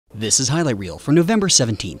This is Highlight Reel for November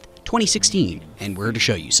 17th, 2016, and we're to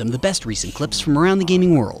show you some of the best recent clips from around the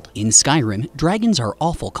gaming world. In Skyrim, dragons are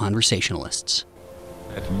awful conversationalists.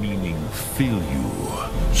 That meaning fill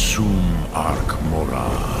you, sum arc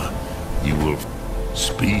mora. You will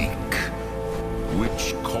speak.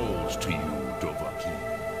 Which calls to you, D.Va?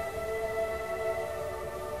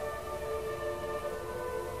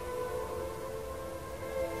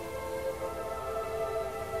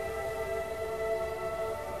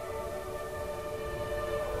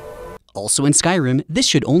 Also in Skyrim, this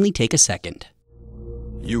should only take a second.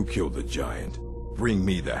 You killed the giant. Bring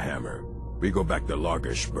me the hammer. We go back to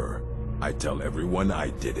Lagerspur. I tell everyone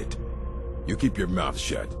I did it. You keep your mouth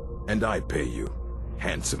shut, and I pay you.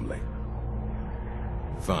 Handsomely.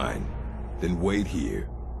 Fine. Then wait here.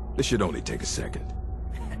 This should only take a second.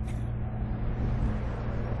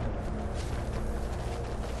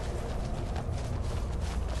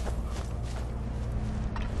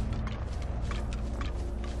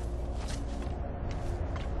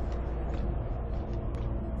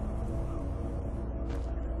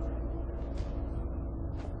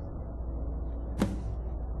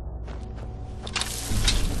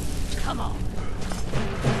 Come on.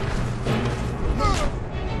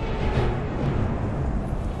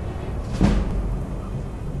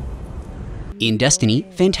 In Destiny,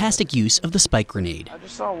 fantastic use of the spike grenade. I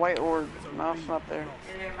just saw a white orb. No, it's not there.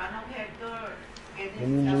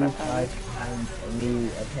 When you move 5 times, you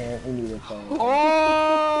apparently need a phone.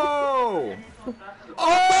 Oh!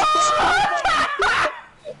 Oh!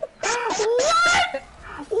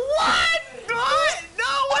 What? What?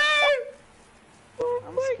 No way!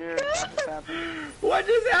 I'm scared. What just happened? What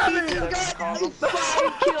just happened? He just got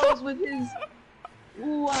 5 kills with his...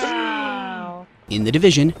 Wow. In The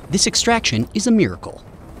Division, this extraction is a miracle.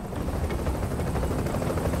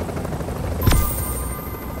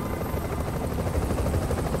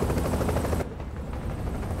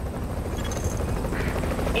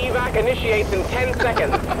 Evac initiates in 10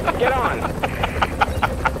 seconds. Get on.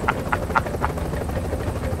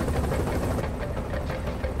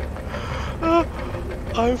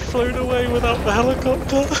 I've flown away without the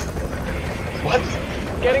helicopter. What?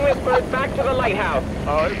 Getting this bird back to the lighthouse.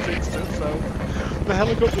 Oh, it fixed itself. The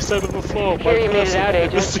helicopter stayed on the floor. Sure you made it out,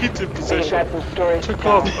 in the Agent. seated We've position. got some stories Took to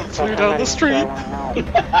tell. off and flew down the street.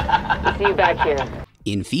 See you back here.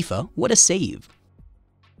 In FIFA, what a save.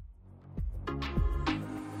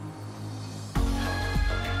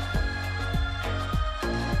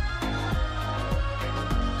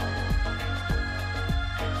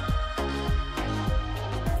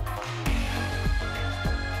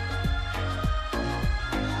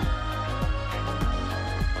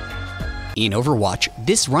 In Overwatch,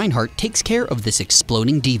 this Reinhardt takes care of this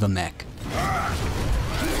exploding D.Va mech.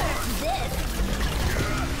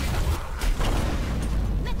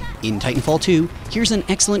 In Titanfall 2, here's an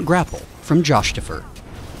excellent grapple from Joshtopher.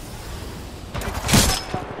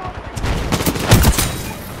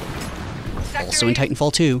 Also in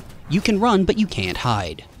Titanfall 2, you can run but you can't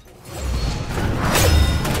hide.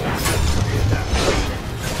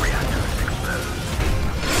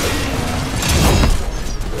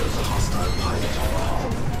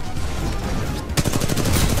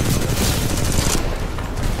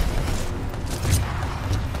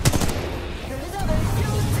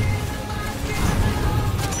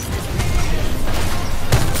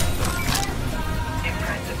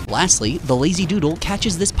 Lastly, the lazy doodle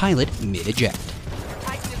catches this pilot mid-eject.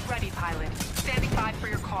 Titan is ready, pilot. Standing by for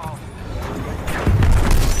your call. You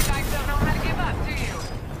guys don't know how to give up, do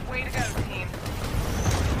you? Way to go, team.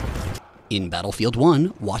 In Battlefield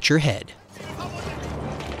 1, watch your head.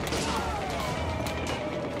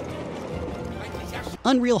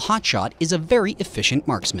 Unreal Hotshot is a very efficient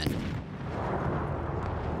marksman.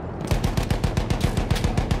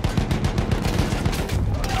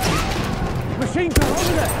 Machine gun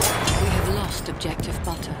over there! We have lost objective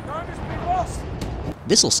butter.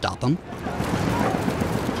 This'll stop him.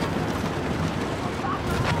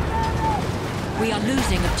 We are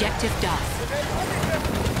losing objective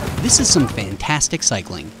Duff. This is some fantastic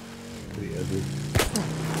cycling.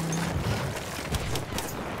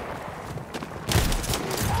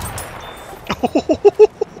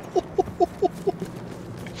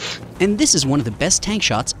 And this is one of the best tank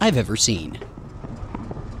shots I've ever seen.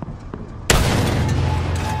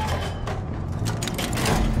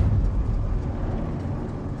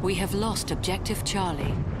 We have lost objective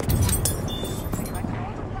Charlie.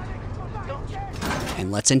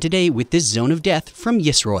 And let's end today with this zone of death from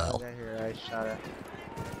Yisroel.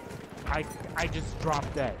 I just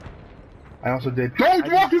dropped dead. I also did.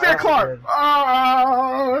 Don't walk in that car!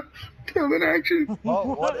 MultiKill in action.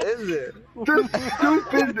 Oh, what is it? The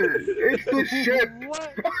stupidness. It's the ship.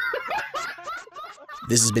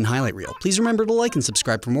 This has been Highlight Reel. Please remember to like and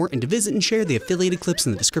subscribe for more, and to visit and share the affiliated clips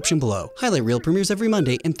in the description below. Highlight Reel premieres every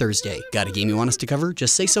Monday and Thursday. Got a game you want us to cover?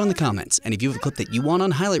 Just say so in the comments. And if you have a clip that you want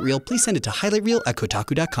on Highlight Reel, please send it to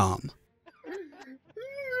highlightreel@kotaku.com.